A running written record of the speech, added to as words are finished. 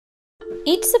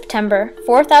Each September,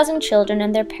 4,000 children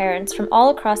and their parents from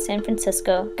all across San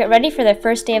Francisco get ready for their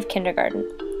first day of kindergarten.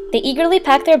 They eagerly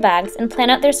pack their bags and plan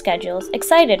out their schedules,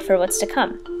 excited for what's to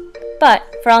come. But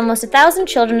for almost 1,000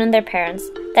 children and their parents,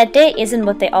 that day isn't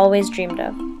what they always dreamed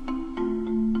of.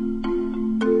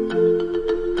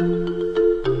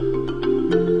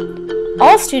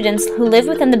 All students who live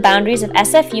within the boundaries of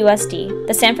SFUSD,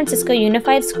 the San Francisco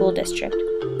Unified School District,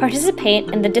 participate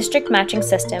in the district matching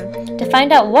system to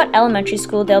find out what elementary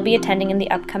school they'll be attending in the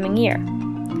upcoming year.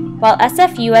 While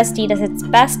SFUSD does its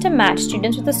best to match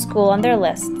students with a school on their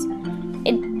lists,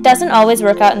 it doesn't always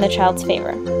work out in the child's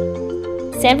favor.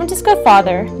 San Francisco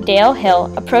father, Dale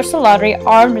Hill, approached the lottery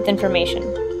armed with information.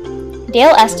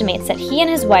 Dale estimates that he and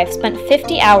his wife spent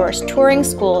 50 hours touring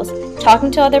schools,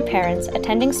 talking to other parents,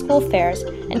 attending school fairs,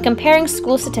 and comparing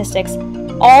school statistics,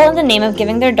 all in the name of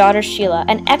giving their daughter Sheila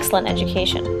an excellent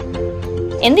education.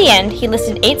 In the end, he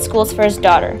listed 8 schools for his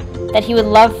daughter that he would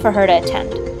love for her to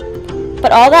attend.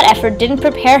 But all that effort didn't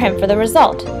prepare him for the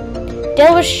result.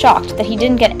 Dale was shocked that he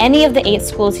didn't get any of the 8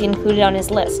 schools he included on his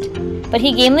list, but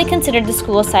he gamely considered the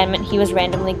school assignment he was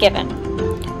randomly given.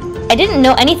 "I didn't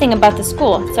know anything about the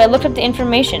school, so I looked up the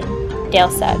information," Dale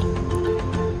said.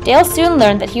 Dale soon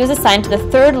learned that he was assigned to the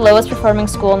 3rd lowest performing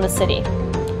school in the city.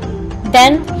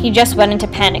 Then, he just went into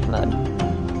panic mode.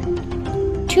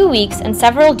 2 weeks and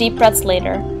several deep breaths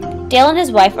later, Dale and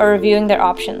his wife are reviewing their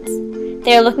options.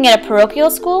 They are looking at a parochial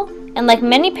school, and like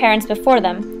many parents before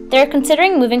them, they are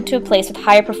considering moving to a place with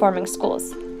higher performing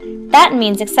schools. That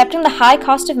means accepting the high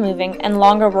cost of moving and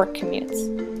longer work commutes.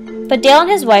 But Dale and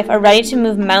his wife are ready to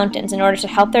move mountains in order to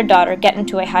help their daughter get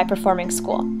into a high-performing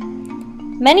school.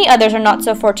 Many others are not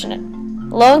so fortunate.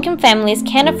 Low-income families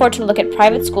can't afford to look at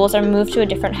private schools or move to a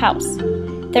different house.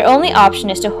 Their only option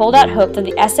is to hold out hope that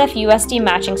the SFUSD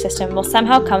matching system will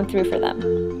somehow come through for them.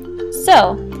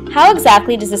 So, how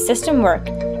exactly does the system work,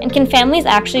 and can families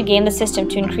actually game the system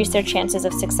to increase their chances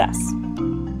of success?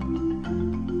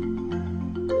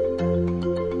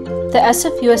 The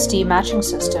SFUSD matching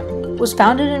system was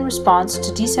founded in response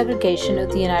to desegregation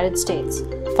of the United States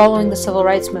following the Civil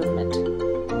Rights Movement.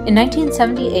 In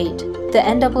 1978, the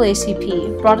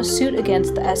NAACP brought a suit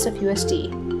against the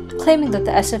SFUSD, claiming that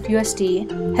the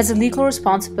SFUSD has a legal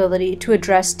responsibility to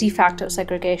address de facto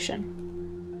segregation.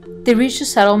 They reached a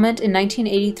settlement in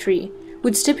 1983,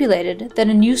 which stipulated that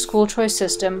a new school choice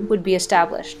system would be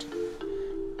established.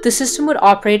 The system would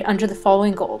operate under the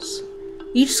following goals.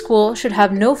 Each school should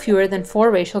have no fewer than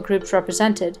 4 racial groups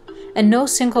represented, and no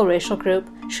single racial group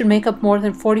should make up more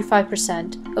than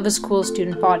 45% of a school's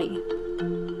student body.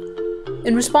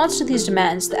 In response to these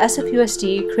demands, the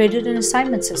SFUSD created an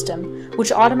assignment system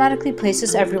which automatically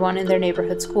places everyone in their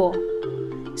neighborhood school.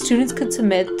 Students could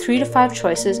submit 3 to 5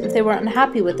 choices if they were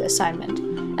unhappy with the assignment,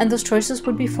 and those choices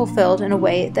would be fulfilled in a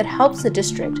way that helps the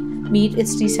district meet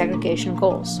its desegregation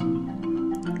goals.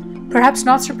 Perhaps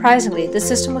not surprisingly, the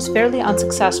system was fairly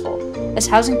unsuccessful, as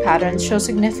housing patterns show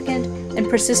significant and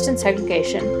persistent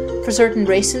segregation for certain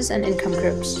races and income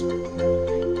groups.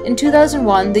 In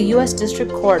 2001, the U.S.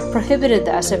 District Court prohibited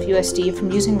the SFUSD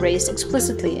from using race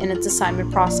explicitly in its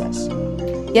assignment process.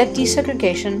 Yet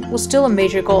desegregation was still a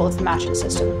major goal of the matching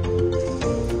system.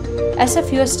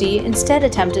 SFUSD instead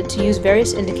attempted to use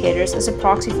various indicators as a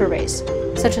proxy for race,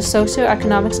 such as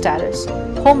socioeconomic status,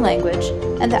 home language,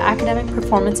 and the academic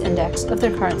performance index of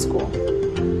their current school.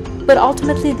 But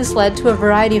ultimately this led to a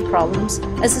variety of problems,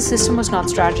 as the system was not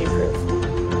strategy-proof.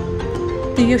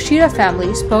 The Yoshida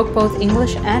family spoke both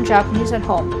English and Japanese at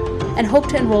home, and hoped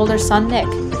to enroll their son Nick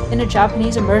in a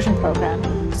Japanese immersion program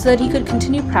so that he could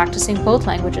continue practicing both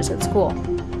languages at school.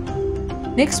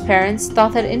 Nick's parents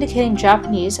thought that indicating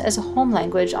Japanese as a home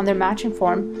language on their matching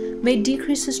form may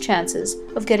decrease his chances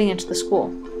of getting into the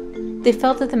school. They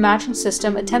felt that the matching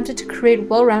system attempted to create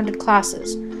well-rounded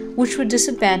classes, which would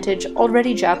disadvantage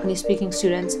already Japanese-speaking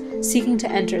students seeking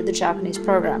to enter the Japanese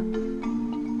program.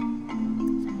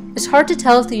 It's hard to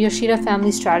tell if the Yoshida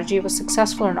family strategy was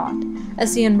successful or not,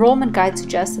 as the enrollment guide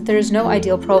suggests that there is no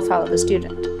ideal profile of a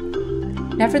student.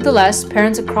 Nevertheless,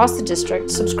 parents across the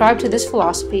district subscribed to this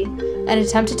philosophy and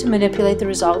attempted to manipulate the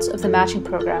results of the matching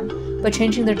program by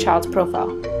changing their child's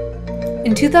profile.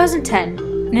 In 2010,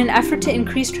 in an effort to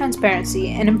increase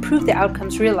transparency and improve the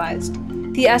outcomes realized,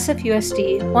 the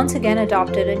SFUSD once again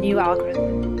adopted a new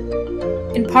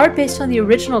algorithm. In part based on the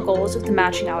original goals of the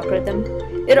matching algorithm,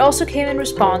 it also came in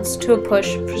response to a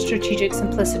push for strategic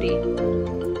simplicity.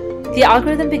 The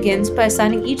algorithm begins by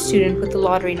assigning each student with the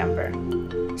lottery number.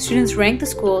 Students rank the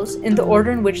schools in the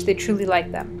order in which they truly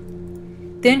like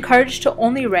them. They encourage to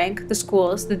only rank the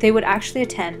schools that they would actually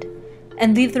attend,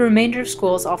 and leave the remainder of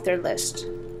schools off their list.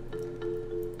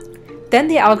 Then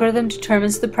the algorithm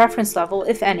determines the preference level,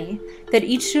 if any, that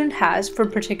each student has for a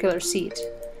particular seat.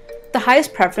 The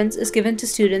highest preference is given to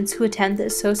students who attend the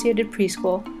associated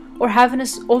preschool or have an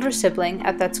older sibling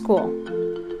at that school.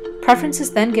 Preference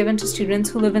is then given to students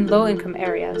who live in low-income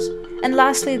areas, and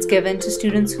lastly it's given to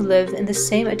students who live in the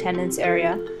same attendance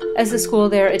area as the school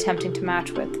they are attempting to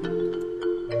match with.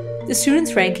 The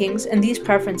students' rankings and these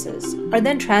preferences are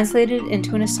then translated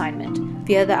into an assignment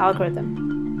via the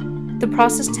algorithm. The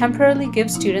process temporarily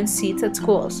gives students seats at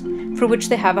schools for which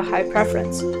they have a high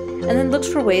preference, and then looks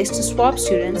for ways to swap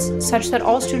students such that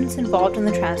all students involved in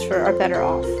the transfer are better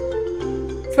off.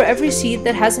 For every seat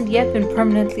that hasn't yet been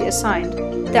permanently assigned,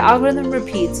 the algorithm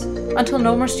repeats until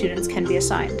no more students can be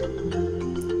assigned.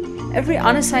 Every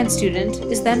unassigned student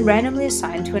is then randomly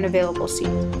assigned to an available seat.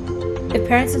 If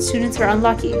parents and students are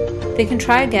unlucky, they can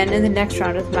try again in the next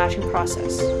round of the matching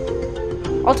process.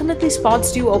 Ultimately,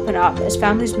 spots do open up as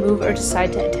families move or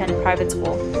decide to attend private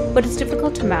school, but it's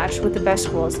difficult to match with the best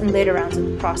schools in later rounds of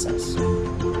the process.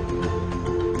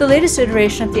 The latest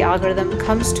iteration of the algorithm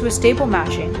comes to a stable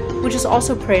matching, which is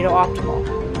also Pareto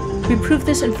optimal. We prove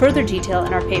this in further detail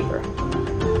in our paper.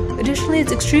 Additionally,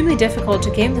 it's extremely difficult to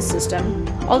game the system,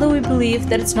 although we believe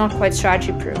that it's not quite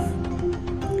strategy-proof.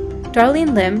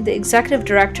 Darlene Lim, the executive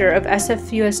director of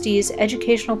SFUSD's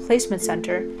Educational Placement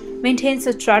Center, maintains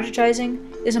that strategizing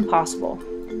is impossible.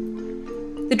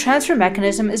 The transfer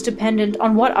mechanism is dependent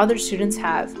on what other students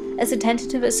have as a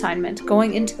tentative assignment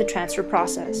going into the transfer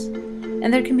process,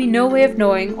 and there can be no way of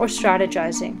knowing or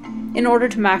strategizing in order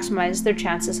to maximize their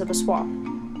chances of a swap.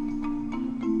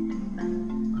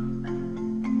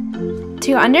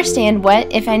 To understand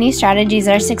what, if any, strategies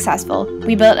are successful,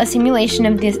 we built a simulation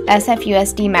of the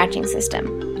SFUSD matching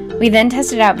system. We then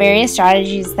tested out various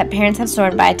strategies that parents have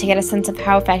sworn by to get a sense of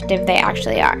how effective they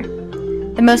actually are.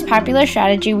 The most popular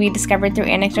strategy we discovered through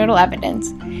anecdotal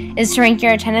evidence is to rank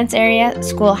your attendance area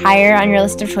school higher on your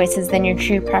list of choices than your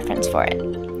true preference for it.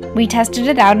 We tested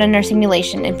it out in our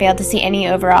simulation and failed to see any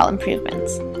overall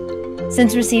improvements.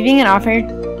 Since receiving an offer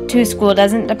to a school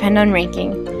doesn't depend on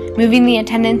ranking, moving the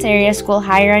attendance area school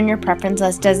higher on your preference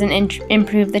list doesn't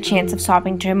improve the chance of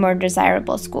swapping to a more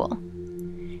desirable school.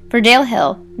 For Dale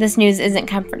Hill, this news isn't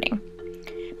comforting.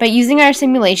 But using our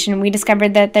simulation, we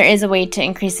discovered that there is a way to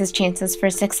increase his chances for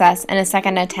success in a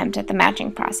second attempt at the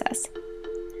matching process.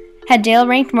 Had Dale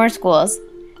ranked more schools,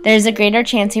 there is a greater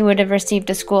chance he would have received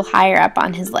a school higher up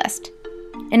on his list.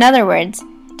 In other words,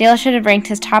 Dale should have ranked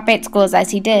his top 8 schools as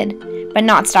he did, but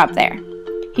not stop there.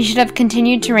 He should have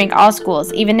continued to rank all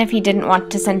schools, even if he didn't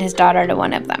want to send his daughter to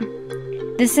one of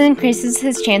them. This increases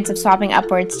his chance of swapping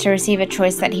upwards to receive a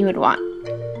choice that he would want.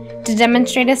 To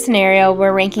demonstrate a scenario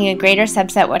where ranking a greater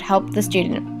subset would help the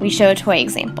student, we show a toy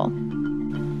example.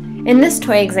 In this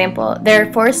toy example, there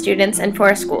are 4 students and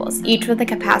 4 schools, each with a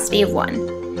capacity of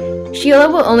 1.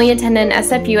 Sheila will only attend an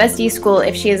SFUSD school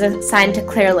if she is assigned to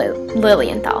Claire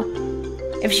Lilienthal.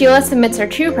 If Sheila submits her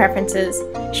true preferences,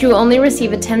 she will only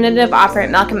receive a tentative offer at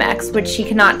Malcolm X, which she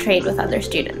cannot trade with other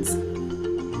students.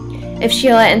 If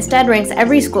Sheila instead ranks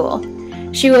every school,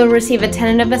 she will receive a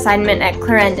tentative assignment at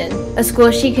Clarendon, a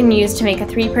school she can use to make a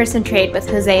 3-person trade with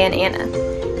Jose and Anna,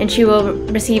 and she will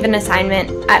receive an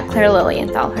assignment at Claire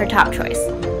Lilienthal, her top choice.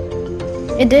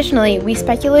 Additionally, we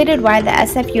speculated why the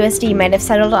SFUSD might have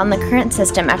settled on the current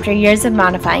system after years of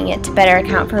modifying it to better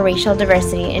account for racial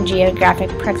diversity and geographic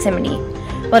proximity,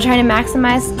 while trying to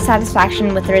maximize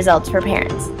satisfaction with the results for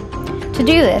parents. To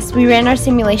do this, we ran our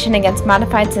simulation against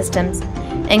modified systems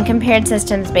and compared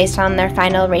systems based on their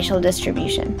final racial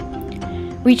distribution.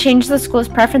 We changed the school's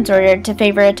preference order to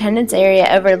favor attendance area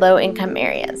over low-income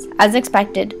areas. As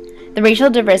expected, the racial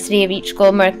diversity of each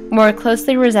school more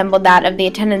closely resembled that of the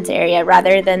attendance area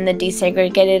rather than the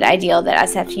desegregated ideal that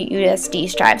SFUSD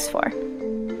strives for.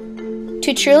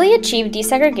 To truly achieve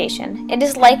desegregation, it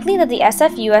is likely that the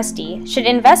SFUSD should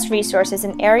invest resources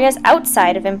in areas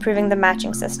outside of improving the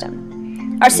matching system.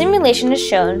 Our simulation has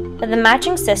shown that the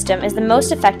matching system is the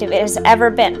most effective it has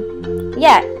ever been.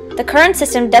 Yet, the current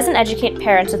system doesn't educate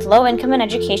parents with low income and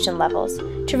education levels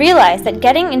to realize that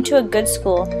getting into a good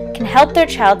school can help their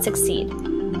child succeed,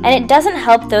 and it doesn't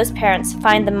help those parents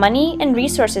find the money and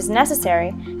resources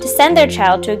necessary to send their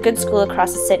child to a good school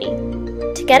across the city.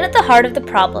 To get at the heart of the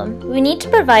problem, we need to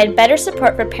provide better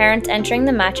support for parents entering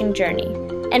the matching journey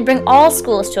and bring all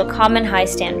schools to a common high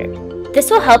standard. This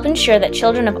will help ensure that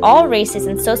children of all races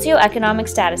and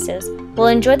socioeconomic statuses will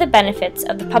enjoy the benefits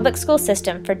of the public school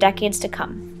system for decades to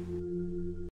come.